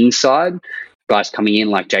on the Kings side. Guys coming in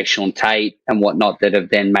like Jay Sean Tate and whatnot that have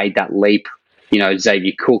then made that leap,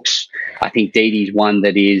 Xavier Cooks. I think Dee Dee's one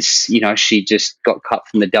that is, she just got cut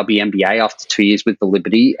from the WNBA after 2 years with the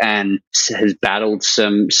Liberty and has battled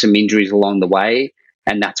some injuries along the way.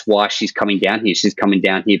 And that's why she's coming down here. She's coming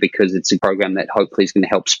down here because it's a program that hopefully is going to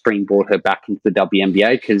help springboard her back into the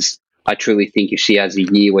WNBA, because I truly think if she has a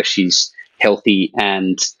year where she's healthy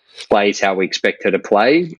and plays how we expect her to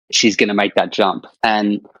play, she's going to make that jump.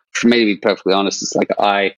 And for me, to be perfectly honest, it's like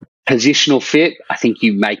positional fit, I think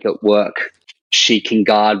you make it work. She can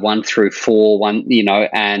guard 1 through 4,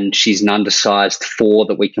 and she's an undersized 4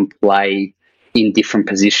 that we can play in different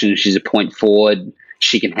positions. She's a point forward.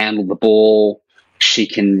 She can handle the ball. She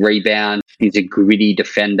can rebound. She's a gritty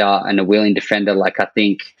defender and a willing defender. Like, I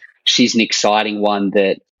think she's an exciting one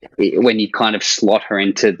that when you kind of slot her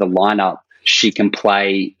into the lineup, she can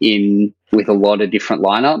play in with a lot of different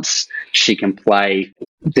lineups. She can play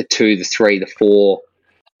the 2, the 3, the 4.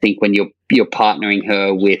 I think when you're partnering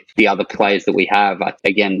her with the other players that we have,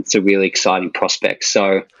 again, it's a really exciting prospect.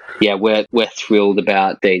 So, yeah, we're thrilled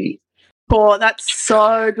about Dee Dee. Oh, that's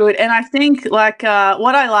so good. And I think what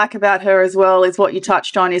I like about her as well is what you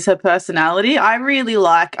touched on is her personality. I really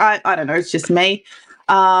like, I don't know, it's just me.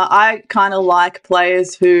 I kind of like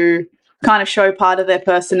players who kind of show part of their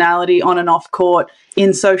personality on and off court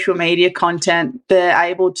in social media content. They're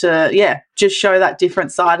able to, just show that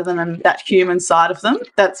different side of them and that human side of them.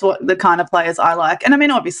 That's what the kind of players I like. And I mean,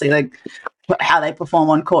 obviously, like how they perform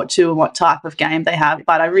on court too and what type of game they have.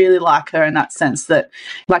 But I really like her in that sense that,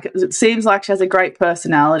 like, it seems like she has a great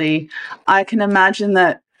personality. I can imagine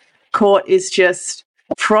that court is just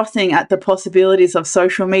frothing at the possibilities of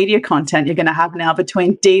social media content you're going to have now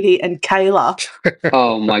between Dee Dee and Kayla.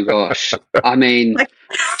 Oh my gosh. I mean,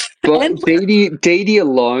 Dee Dee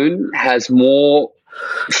alone has more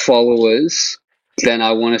followers than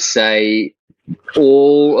I want to say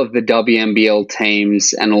all of the WNBL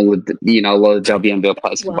teams and all of the, a lot of WNBL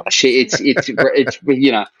players. Wow. It's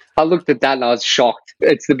I looked at that and I was shocked.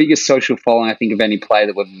 It's the biggest social following, I think, of any player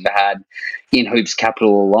that we've ever had in Hoops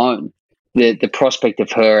Capital alone. The prospect of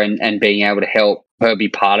her and being able to help her be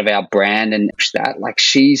part of our brand and that, like,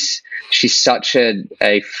 she's such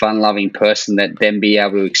a fun-loving person that then be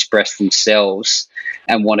able to express themselves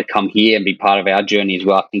and want to come here and be part of our journey as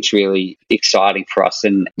well. I think it's really exciting for us.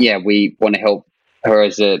 And yeah, we want to help her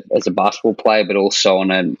as a basketball player, but also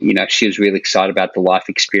on she was really excited about the life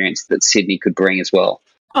experience that Sydney could bring as well.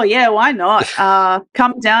 Oh, yeah, why not?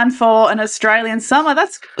 Come down for an Australian summer.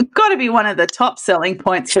 That's got to be one of the top selling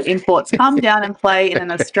points for imports. Come down and play in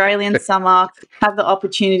an Australian summer, have the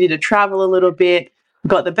opportunity to travel a little bit.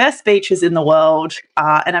 We've got the best beaches in the world.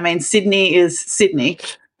 And I mean, Sydney is Sydney.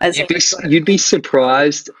 You'd be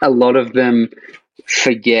surprised. A lot of them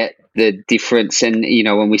forget the difference. And,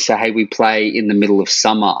 when we say, hey, we play in the middle of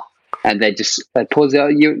summer, and they pause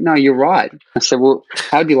out. You're right. I said, well,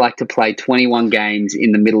 how would you like to play 21 games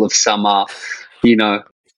in the middle of summer?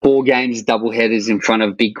 4 games, double headers in front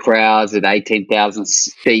of big crowds at 18,000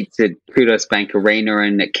 seats at Kudos Bank Arena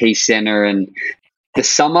and at Key Centre. And the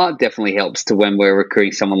summer definitely helps to when we're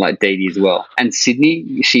recruiting someone like Dee Dee as well. And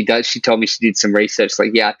Sydney, she told me she did some research.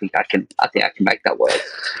 Like, yeah, I think I can make that work.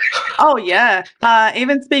 Oh, yeah.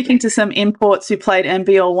 Even speaking to some imports who played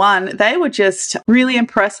NBL 1, they were just really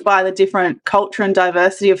impressed by the different culture and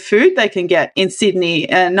diversity of food they can get in Sydney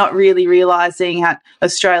and not really realising how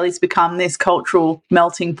Australia's become this cultural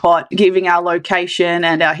melting pot, giving our location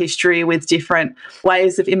and our history with different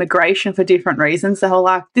ways of immigration for different reasons. They were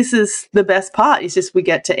like, this is the best part. It's just we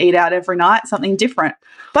get to eat out every night, something different.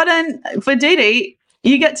 But for Dee Dee,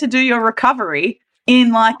 you get to do your recovery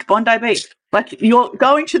in like Bondi Beach. Like, you're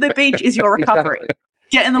going to the beach is your recovery.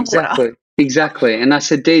 Get in the water. Exactly. And I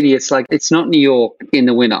said, Dee Dee, it's like, it's not New York in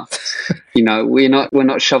the winter. We're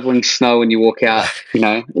not shoveling snow when you walk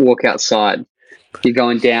outside. You're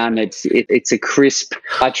going down. It's a crisp.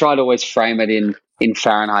 I try to always frame it in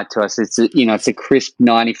Fahrenheit to us. It's a crisp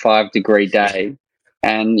 95-degree day.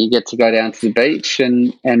 And you get to go down to the beach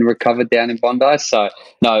and recover down in Bondi. So,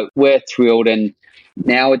 no, we're thrilled. And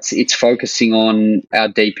now it's focusing on our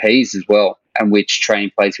DPs as well and which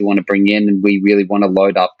training players we want to bring in. And we really want to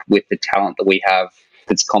load up with the talent that we have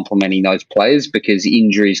that's complementing those players because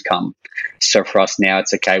injuries come. So for us now,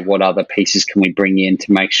 it's okay, what other pieces can we bring in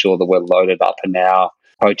to make sure that we're loaded up and our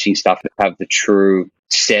coaching staff have the true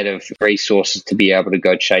set of resources to be able to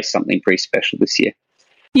go chase something pretty special this year.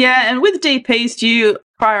 Yeah, and with DPs, do you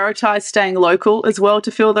prioritise staying local as well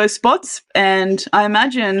to fill those spots? And I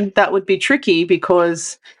imagine that would be tricky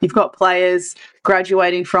because you've got players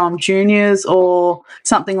graduating from juniors or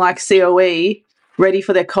something like COE ready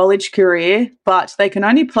for their college career, but they can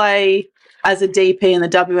only play as a DP in the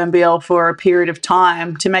WNBL for a period of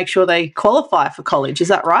time to make sure they qualify for college. Is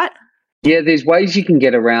that right? Yeah, there's ways you can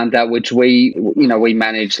get around that, which we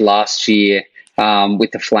managed last year. With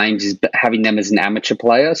the Flames is having them as an amateur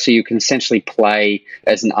player. So you can essentially play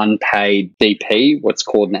as an unpaid DP, what's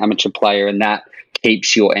called an amateur player, and that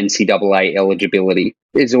keeps your NCAA eligibility.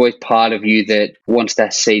 There's always part of you that wants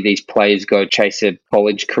to see these players go chase a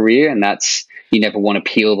college career, and that's, you never want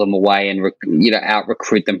to peel them away and out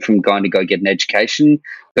recruit them from going to go get an education.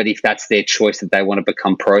 But if that's their choice that they want to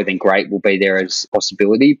become pro, then great, will be there as a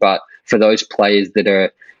possibility. But for those players that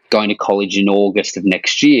are going to college in August of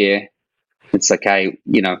next year, it's like, hey,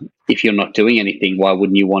 if you're not doing anything, why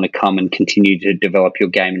wouldn't you want to come and continue to develop your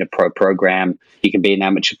game in a pro program? You can be an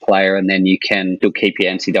amateur player, and then you can still keep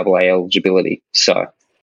your NCAA eligibility. So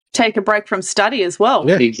take a break from study as well.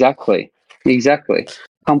 Yeah, exactly.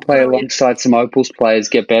 Come play alongside some Opals players,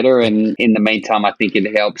 get better, and in the meantime, I think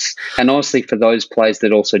it helps. And honestly, for those players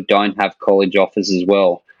that also don't have college offers as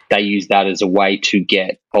well, they use that as a way to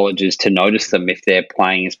get colleges to notice them if they're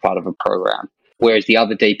playing as part of a program. Whereas the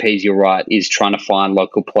other DPs, you're right, is trying to find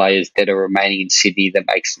local players that are remaining in Sydney that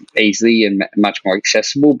makes it easy and much more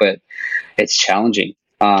accessible, but it's challenging.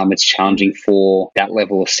 It's challenging for that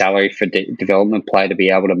level of salary for development player to be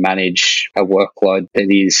able to manage a workload that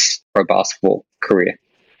is pro basketball career.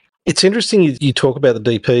 It's interesting you talk about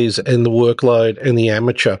the DPs and the workload and the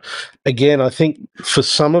amateur. Again, I think for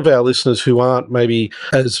some of our listeners who aren't maybe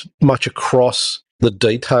as much across the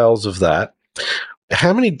details of that,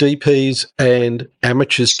 how many DPs and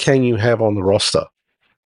amateurs can you have on the roster?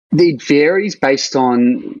 It varies based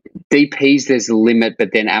on DPs, there's a limit,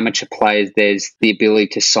 but then amateur players, there's the ability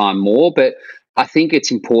to sign more. But I think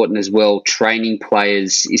it's important as well, training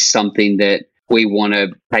players is something that we want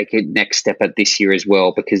to take a next step at this year as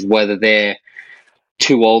well, because whether they're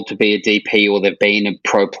too old to be a DP or they've been a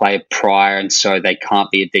pro player prior and so they can't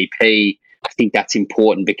be a DP, I think that's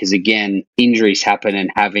important because, again, injuries happen, and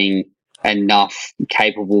having enough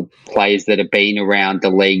capable players that have been around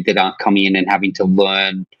the league that aren't coming in and having to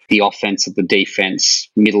learn the offense of the defense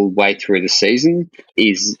middle way through the season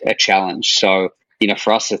is a challenge. So,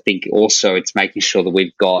 for us, I think also it's making sure that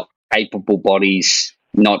we've got capable bodies,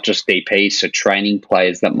 not just DPs, so training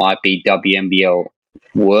players that might be WNBL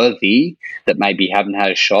worthy, that maybe haven't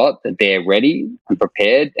had a shot, that they're ready and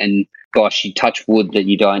prepared. And gosh, you touch wood that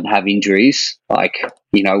you don't have injuries.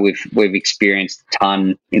 We've experienced a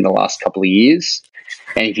ton in the last couple of years.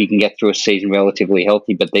 And if you can get through a season relatively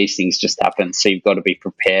healthy, but these things just happen. So you've got to be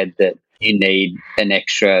prepared that you need an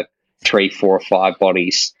extra 3, 4, or 5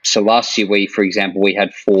 bodies. So last year, for example, we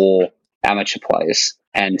had 4 amateur players.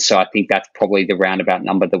 And so I think that's probably the roundabout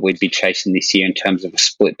number that we'd be chasing this year in terms of a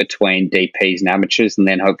split between DPs and amateurs. And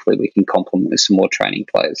then hopefully we can complement with some more training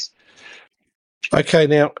players. Okay,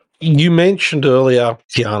 now you mentioned earlier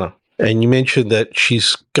Tiana, and you mentioned that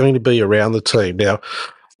she's going to be around the team. Now,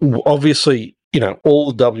 obviously,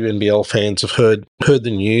 all the WNBL fans have heard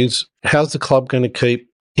the news. How's the club going to keep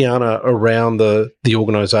Tiana around the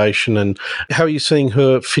organisation, and how are you seeing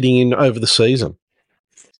her fitting in over the season?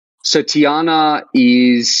 So Tiana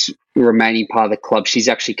is remaining part of the club. She's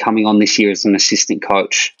actually coming on this year as an assistant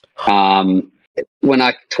coach. When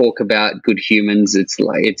I talk about good humans,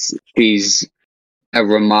 she's a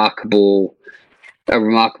remarkable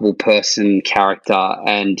person, character,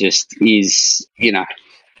 and just is,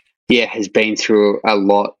 has been through a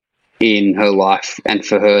lot in her life. And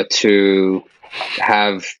for her to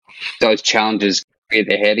have those challenges rear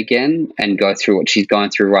their head again and go through what she's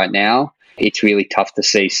going through right now, it's really tough to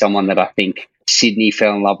see someone that I think Sydney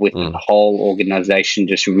fell in love with, the whole organisation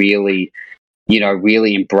just really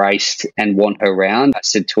embraced and want her around. I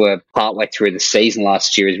said to her partway through the season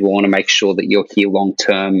last year, is we want to make sure that you're here long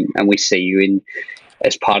term and we see you in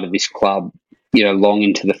as part of this club, long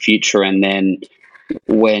into the future. And then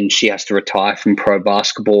when she has to retire from pro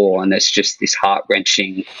basketball, and it's just this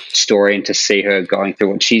heart-wrenching story, and to see her going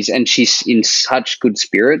through what she's in such good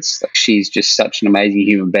spirits. She's just such an amazing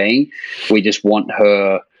human being. We just want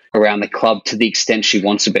her around the club to the extent she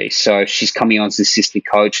wants to be. So she's coming on as assistant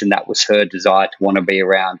coach, and that was her desire to want to be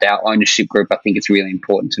around. Our ownership group, I think it's really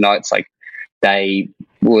important to know, it's like they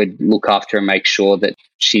would look after her and make sure that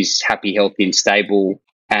she's happy, healthy, and stable,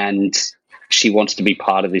 and she wants to be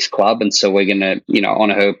part of this club. And so we're going to,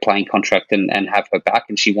 honor her playing contract and have her back.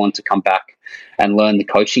 And she wants to come back and learn the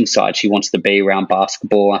coaching side. She wants to be around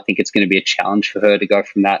basketball. I think it's going to be a challenge for her to go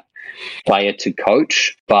from that player to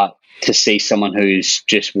coach, but to see someone who's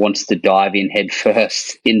just wants to dive in head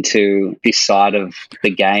first into this side of the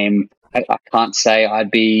game, I can't say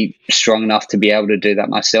I'd be strong enough to be able to do that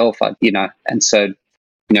myself. And so,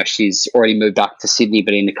 she's already moved back to Sydney,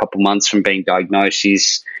 but in a couple of months from being diagnosed,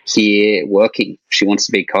 she's here working. She wants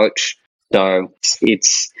to be a coach. So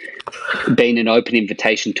it's been an open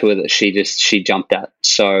invitation to her that she jumped at.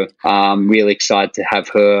 So I'm really excited to have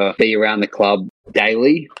her be around the club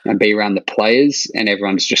daily and be around the players, and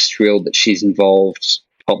everyone's just thrilled that she's involved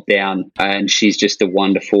top down. And she's just a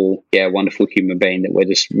wonderful human being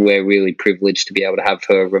that we're really privileged to be able to have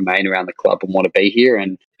her remain around the club and want to be here,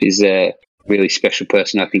 and is a really special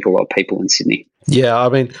person, I think, a lot of people in Sydney. Yeah, I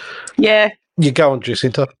mean, Yeah. You go on,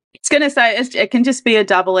 Jacinta. I was going to say, it can just be a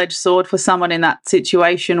double-edged sword for someone in that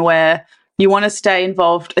situation where you want to stay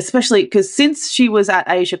involved, especially because since she was at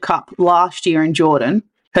Asia Cup last year in Jordan,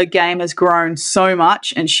 her game has grown so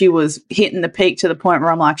much, and she was hitting the peak to the point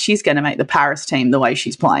where I'm like, she's going to make the Paris team the way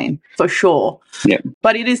she's playing, for sure. Yeah.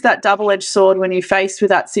 But it is that double-edged sword when you're faced with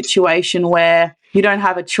that situation where you don't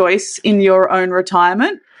have a choice in your own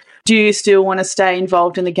retirement. Do you still want to stay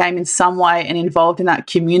involved in the game in some way and involved in that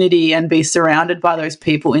community and be surrounded by those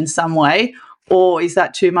people in some way? Or is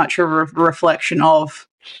that too much of a reflection of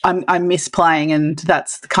I miss playing, and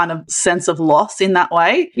that's the kind of sense of loss in that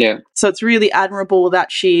way? Yeah. So it's really admirable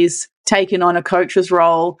that she's taken on a coach's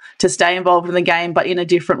role to stay involved in the game, but in a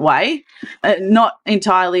different way. Not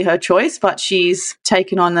entirely her choice, but she's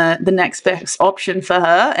taken on the next best option for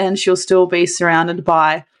her, and she'll still be surrounded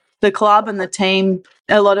by the club and the team,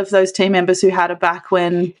 a lot of those team members who had her back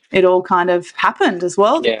when it all kind of happened as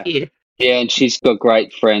well. Yeah. Yeah, and she's got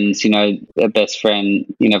great friends, her best friend,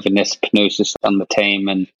 Vanessa Panousis on the team,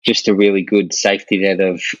 and just a really good safety net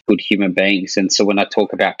of good human beings. And so when I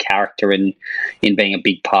talk about character and in being a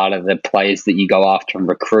big part of the players that you go after and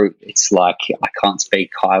recruit, it's like I can't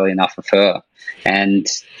speak highly enough of her. And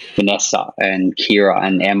Vanessa and Kira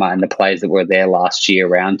and Emma and the players that were there last year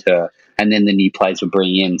around her, and then the new players we're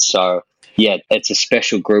bringing in. So, yeah, it's a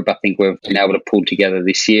special group I think we've been able to pull together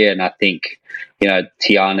this year. And I think,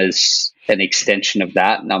 Tiana's an extension of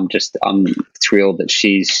that. And I'm thrilled that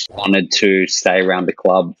she's wanted to stay around the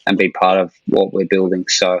club and be part of what we're building.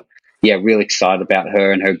 So, yeah, really excited about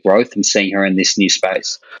her and her growth and seeing her in this new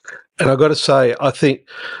space. And I've got to say, I think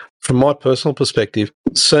from my personal perspective,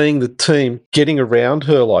 seeing the team getting around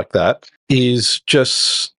her like that is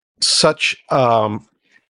just such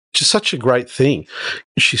a great thing.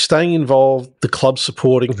 She's staying involved, the club's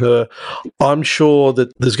supporting her. I'm sure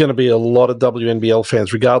that there's going to be a lot of WNBL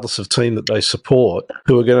fans, regardless of team that they support,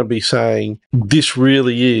 who are going to be saying, this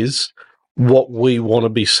really is what we want to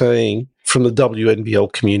be seeing from the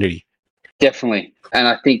WNBL community. Definitely. And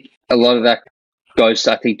I think a lot of that goes,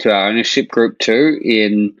 to our ownership group too,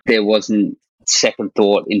 in there wasn't second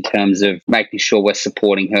thought in terms of making sure we're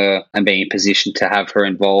supporting her and being in position to have her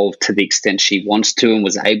involved to the extent she wants to and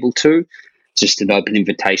was able to. Just an open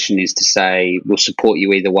invitation is to say, we'll support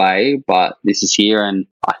you either way, but this is here. And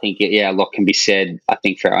I think, a lot can be said, I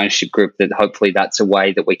think, for our ownership group, that hopefully that's a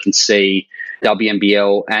way that we can see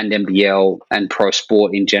WNBL and NBL and pro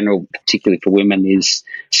sport in general, particularly for women, is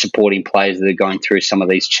supporting players that are going through some of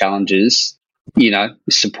these challenges.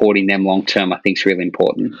 Supporting them long term, I think, is really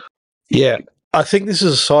important. Yeah, I think this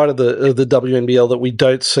is a side of the WNBL that we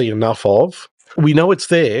don't see enough of. We know it's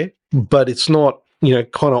there, but it's not,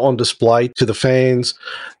 kind of on display to the fans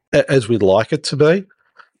as we'd like it to be.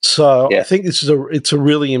 So yeah. I think it's an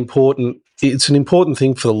important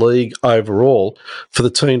thing for the league overall for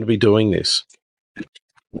the team to be doing this.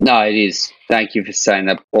 No, it is. Thank you for saying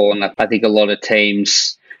that, Paul. And I think a lot of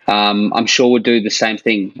teams, I'm sure, would do the same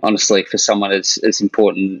thing, honestly, for someone as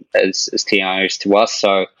important as Tiana is to us.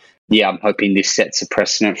 So, yeah, I'm hoping this sets a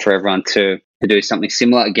precedent for everyone to do something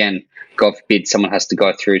similar. Again, God forbid someone has to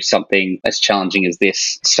go through something as challenging as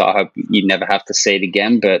this. So I hope you never have to see it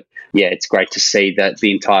again. But, yeah, it's great to see that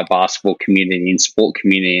the entire basketball community and sport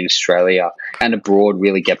community in Australia and abroad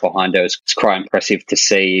really get behind her. It's quite impressive to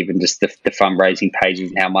see even just the fundraising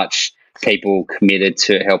pages and how much people committed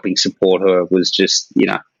to helping support her was just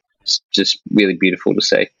really beautiful to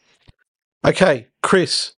see. Okay,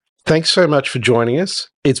 Chris, thanks so much for joining us.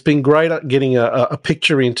 It's been great getting a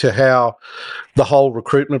picture into how the whole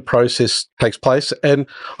recruitment process takes place. And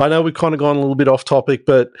I know we've kind of gone a little bit off topic,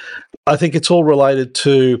 but I think it's all related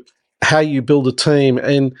to how you build a team.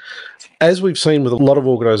 And as we've seen with a lot of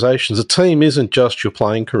organisations, a team isn't just your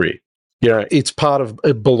playing career. It's part of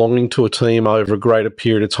belonging to a team over a greater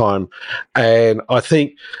period of time. And I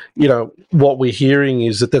think, what we're hearing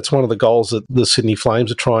is that that's one of the goals that the Sydney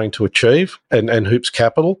Flames are trying to achieve and Hoops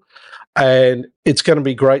Capital. And it's going to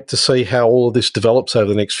be great to see how all of this develops over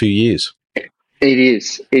the next few years. It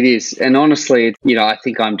is. And honestly, I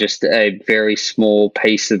think I'm just a very small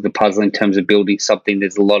piece of the puzzle in terms of building something.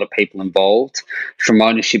 There's a lot of people involved from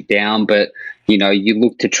ownership down, but, you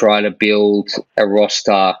look to try to build a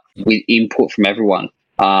roster with input from everyone.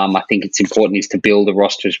 I think it's important is to build a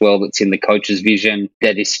roster as well that's in the coach's vision,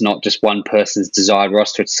 that it's not just one person's desired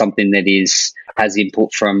roster. It's something that has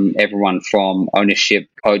input from everyone, from ownership,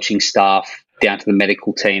 coaching staff, down to the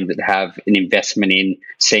medical team that have an investment in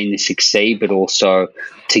seeing this succeed, but also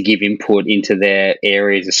to give input into their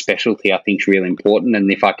areas of specialty, I think is really important.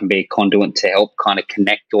 And if I can be a conduit to help kind of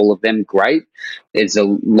connect all of them, great. There's a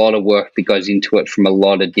lot of work that goes into it from a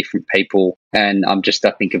lot of different people. And I'm just,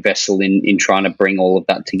 I think, a vessel in trying to bring all of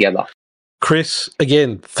that together. Chris,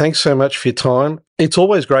 again, thanks so much for your time. It's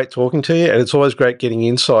always great talking to you, and it's always great getting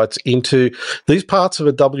insights into these parts of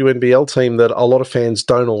a WNBL team that a lot of fans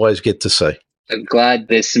don't always get to see. I'm glad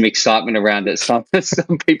there's some excitement around it. Some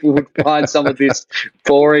people would find some of this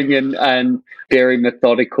boring and very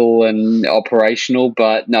methodical and operational,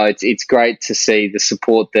 but no, it's great to see the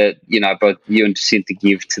support that, both you and Jacinta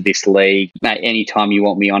give to this league. Mate, anytime you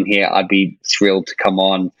want me on here, I'd be thrilled to come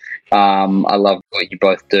on. I love what you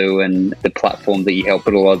both do and the platform that you help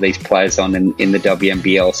put a lot of these players on in the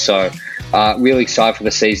WNBL. So really excited for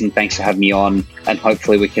the season. Thanks for having me on, and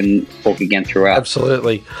hopefully we can talk again throughout.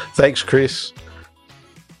 Absolutely. Thanks, Chris.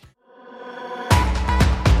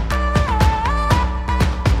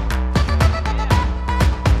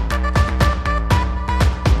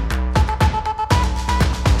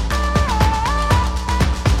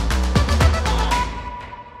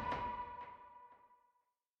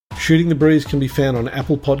 Shooting the Breeze can be found on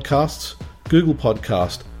Apple Podcasts, Google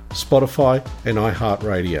Podcast, Spotify, and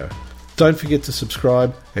iHeartRadio. Don't forget to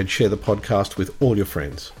subscribe and share the podcast with all your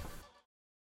friends.